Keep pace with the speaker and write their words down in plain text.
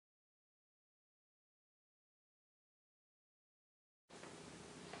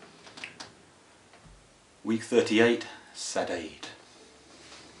Week 38, Sadaude.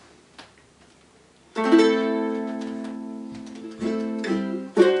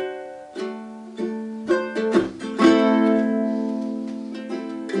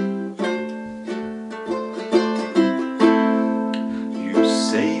 You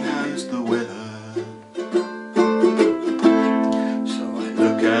say, how's the weather? So I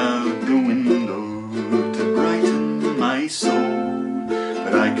look out the window to brighten my soul,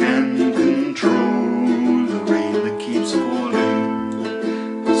 but I can't control the rain that keeps falling.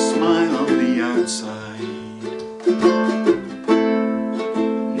 A smile on the outside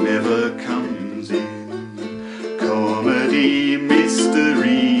never comes in. Comedy,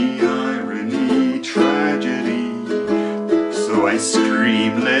 mystery, irony, tragedy. So I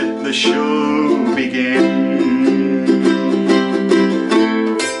scream, let the show begin.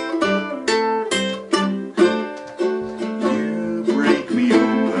 You break me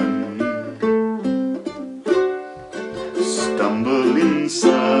open, stumble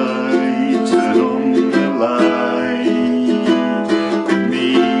inside, turn on the light.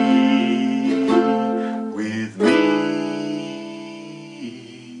 With me.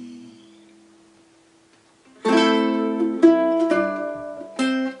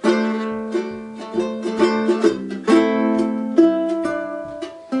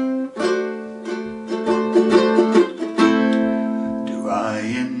 Do I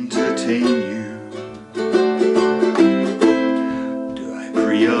entertain you? Do I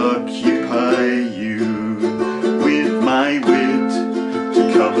preoccupy you with my wit to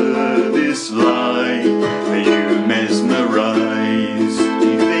cover this lie?